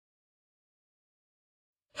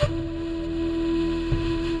Alright,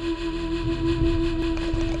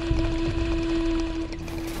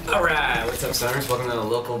 what's up, Stoners? Welcome to the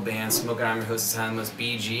local band Smokeout. I'm your host, Hound,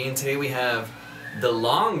 BG, and today we have the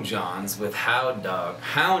Long Johns with Hound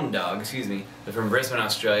Dog, excuse me. They're from Brisbane,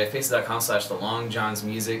 Australia. Facebook.com/The Long Johns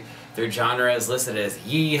Music. Their genre is listed as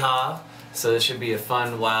yeehaw, so this should be a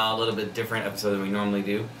fun, wild, a little bit different episode than we normally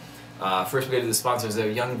do. First we go to the sponsors of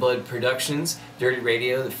Youngblood Productions, Dirty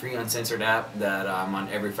Radio, the free uncensored app that I'm on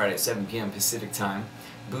every Friday at 7 p.m. Pacific Time.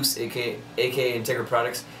 Boost, aka Integra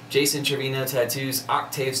Products, Jason Trevino Tattoos,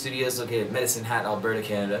 Octave Studios located in Medicine Hat, Alberta,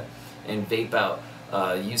 Canada, and Vape Out.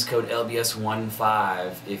 Use code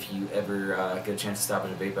LBS15 if you ever get a chance to stop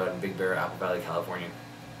at a Vape Out in Big Bear, Apple Valley, California.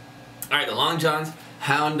 Alright, the Long Johns,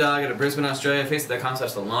 Hound Dog out of Brisbane, Australia.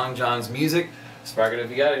 Facebook.com/The Long Johns Music. Spark it if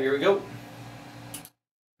you got it. Here we go.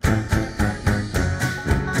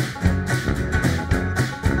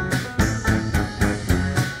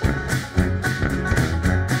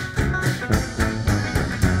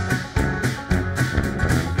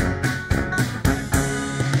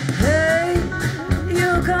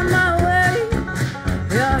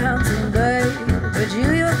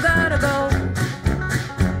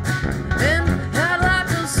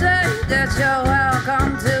 You're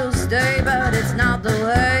welcome to stay, but it's not the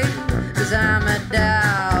way, 'cause I'm a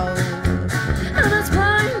dog. And it's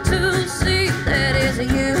plain to see that it's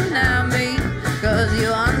you, not me, 'cause you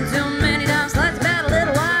on too many times let's about a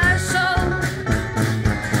little while show.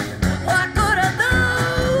 What good are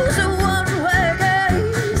those who one-way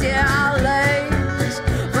gaze? Yeah, I'll laze,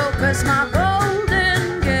 focus my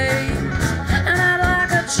golden gaze, and I'd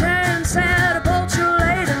like a chance at a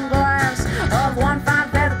poultry-laden glass of one fine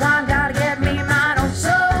feather wine.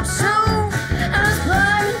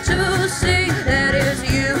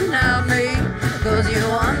 You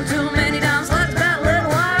want too many times let's bet a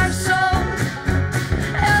little while, so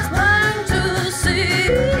it's plain to see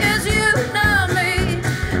it's you, not me.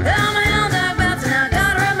 I'm a hound dog bounce and I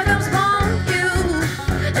gotta run my guns upon you,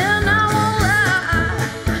 and I won't lie,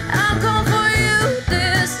 I'm going for you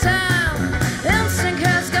this time. Instinct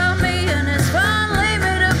has got me and it's finally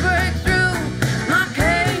made a breakthrough. My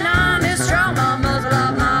canine is strong, my muzzle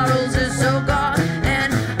of my rules is so gone,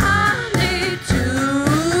 and I need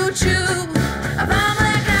to chew.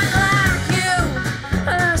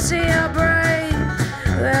 I see a brave,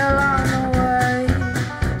 they're on the way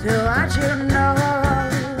to let you know.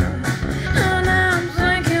 And I'm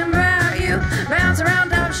thinking about you, bounce around,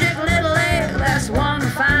 top, shake a little leg. That's one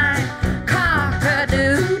fine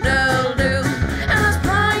cock-a-doodle-doo. And it's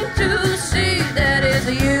plain to see that it's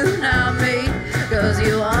you, not me, 'cause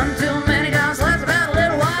you want too many times less about a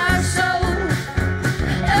little while, so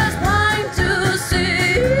it's plain to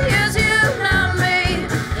see it's you, not me.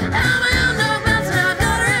 I'm a hound dog bouncing, I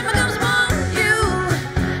gotta rip my gums upon you,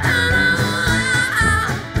 and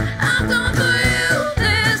I'm going for you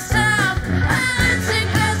this time.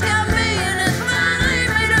 Instinct has got me and it's finally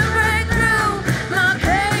made a breakthrough. My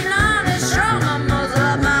canine is strong, my muzzle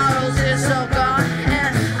of my rules is so gone,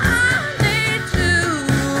 and I need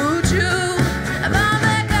to chew. If I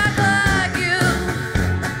make act like you,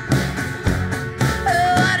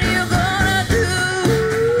 what are you gonna do?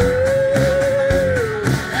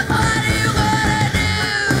 What are you gonna do?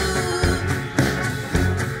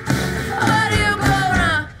 What are you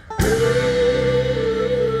gonna do?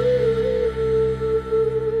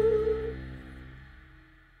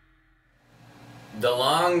 The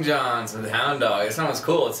Long Johns with Hound Dog. It sounds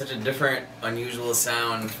cool. It's such a different, unusual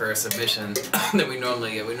sound for a submission that we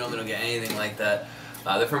normally get. We normally don't get anything like that.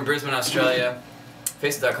 They're from Brisbane, Australia.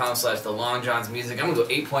 Facebook.com/The Long Johns Music. I'm gonna go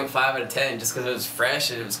 8.5 out of 10 just because it was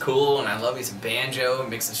fresh and it was cool, and I love me some banjo and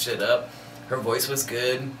mixing shit up. Her voice was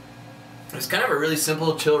good. It was kind of a really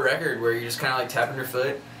simple, chill record where you're just kind of like tapping your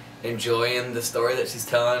foot, enjoying the story that she's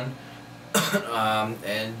telling.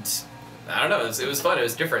 And I don't know, it was fun. It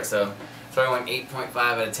was different, so I went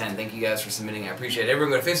 8.5 out of 10. Thank you guys for submitting. I appreciate it.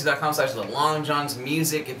 Everyone go to Facebook.com/The Long Johns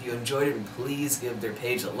Music. If you enjoyed it, and please give their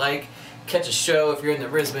page a like. Catch a show if you're in the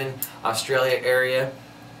Brisbane, Australia area.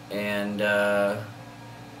 And,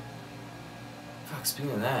 fuck,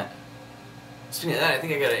 speaking of that, I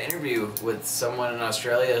think I got an interview with someone in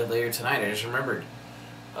Australia later tonight. I just remembered,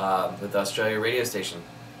 with the Australia radio station.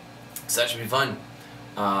 So that should be fun.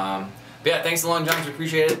 But yeah, thanks to Long Johns, we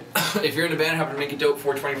appreciate it. If you're in a band, happen to make a dope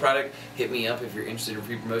 420 product, hit me up if you're interested in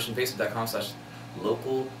free promotion.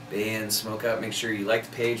 Facebook.com/local band Smokeout. Make sure you like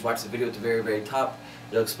the page, watch the video at the very, very top.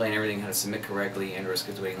 It'll explain everything, how to submit correctly, and or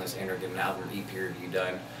skip the waiting list, and or get an album or EP review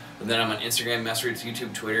done. But then I'm on Instagram, Masterrates,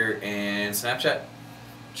 YouTube, Twitter, and Snapchat.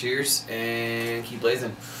 Cheers, and keep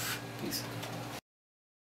blazing. Peace.